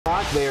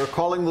Brock, they are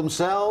calling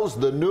themselves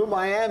the New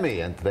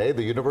Miami, and today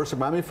the University of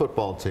Miami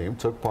football team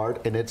took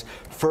part in its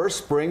first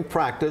spring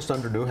practice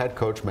under new head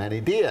coach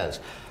Manny Diaz.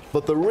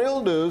 But the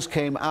real news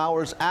came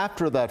hours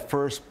after that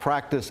first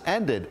practice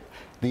ended.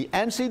 The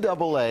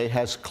NCAA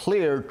has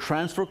cleared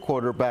transfer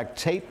quarterback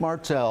Tate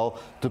Martell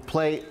to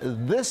play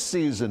this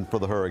season for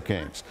the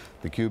Hurricanes.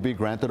 The QB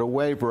granted a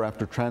waiver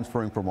after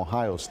transferring from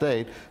Ohio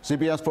State.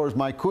 CBS 4's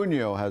Mike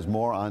Cunio has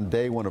more on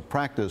day one of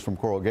practice from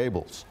Coral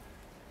Gables.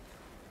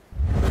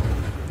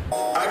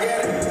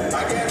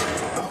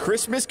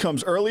 Christmas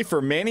comes early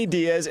for Manny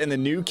Diaz and the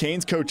new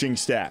Canes coaching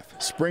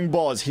staff. Spring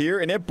ball is here,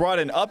 and it brought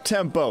an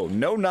up-tempo,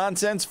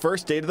 no-nonsense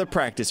first day to the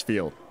practice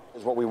field.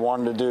 What we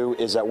wanted to do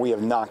is that we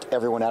have knocked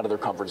everyone out of their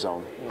comfort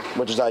zone,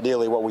 which is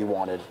ideally what we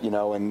wanted,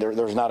 and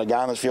there's not a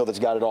guy on this field that's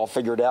got it all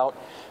figured out,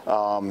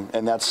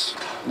 and that's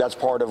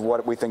part of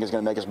what we think is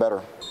going to make us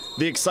better.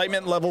 The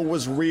excitement level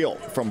was real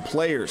from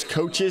players,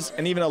 coaches,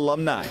 and even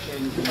alumni.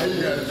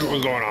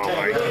 What's going on,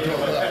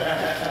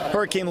 Mike?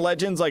 Hurricane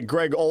legends like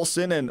Greg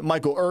Olson and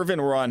Michael Irvin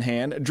were on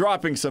hand,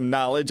 dropping some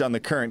knowledge on the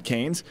current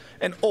Canes,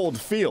 an old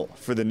feel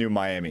for the new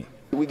Miami.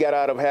 We got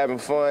out of having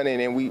fun, and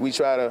then we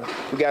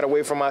got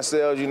away from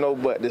ourselves,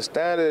 but the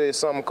standard is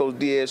something Coach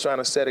Diaz trying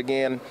to set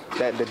again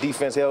that the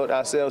defense held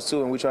ourselves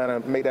to, and we're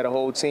trying to make that a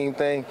whole team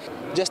thing.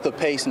 Just the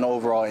pace and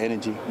overall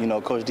energy.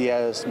 Coach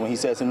Diaz, when he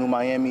says the new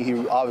Miami,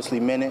 he obviously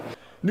meant it.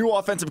 New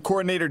offensive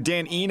coordinator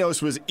Dan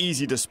Enos was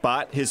easy to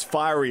spot. His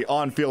fiery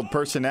on-field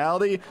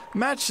personality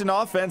matched an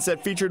offense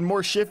that featured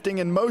more shifting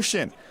and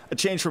motion, a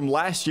change from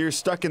last year's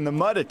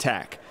stuck-in-the-mud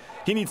attack.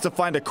 He needs to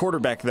find a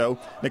quarterback, though.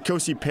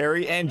 N'Kosi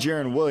Perry and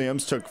Jaron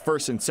Williams took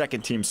first and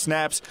second team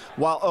snaps,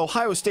 while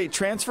Ohio State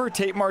transfer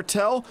Tate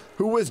Martell,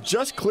 who was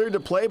just cleared to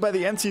play by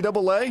the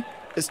NCAA,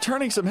 is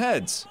turning some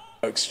heads.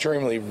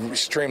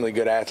 Extremely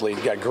good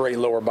athlete. Got great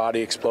lower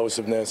body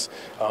explosiveness,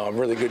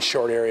 really good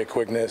short area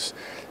quickness,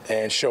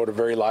 and showed a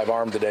very live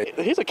arm today.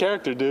 He's a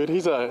character, dude.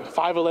 He's a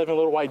 5'11"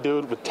 little white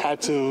dude with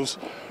tattoos,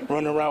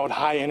 running around with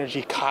high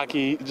energy,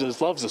 cocky,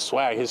 just loves the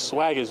swag. His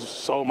swag is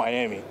so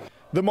Miami.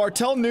 The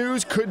Martell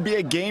news could be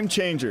a game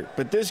changer,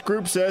 but this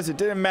group says it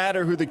didn't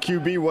matter who the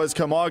QB was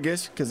come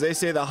August because they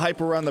say the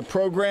hype around the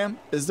program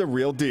is the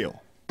real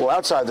deal. Well,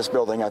 outside this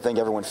building, I think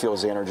everyone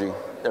feels the energy.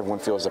 Everyone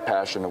feels the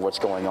passion of what's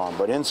going on.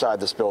 But inside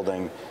this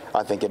building,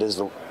 I think it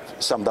is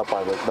summed up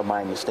by the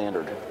Miami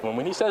standard.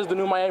 When he says the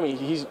new Miami,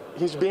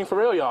 he's being for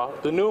real, y'all.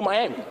 The new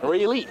Miami, we're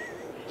elite.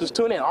 Just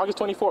tune in, August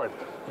 24th,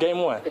 game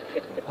 1.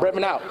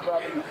 Bretman out.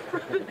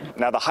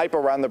 Now, the hype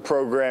around the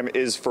program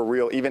is for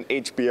real. Even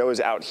HBO is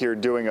out here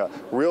doing a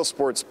real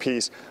sports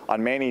piece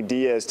on Manny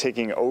Diaz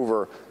taking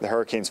over the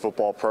Hurricanes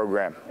football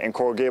program. In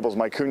Coral Gables,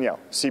 Mike Cunio,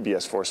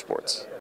 CBS 4 Sports.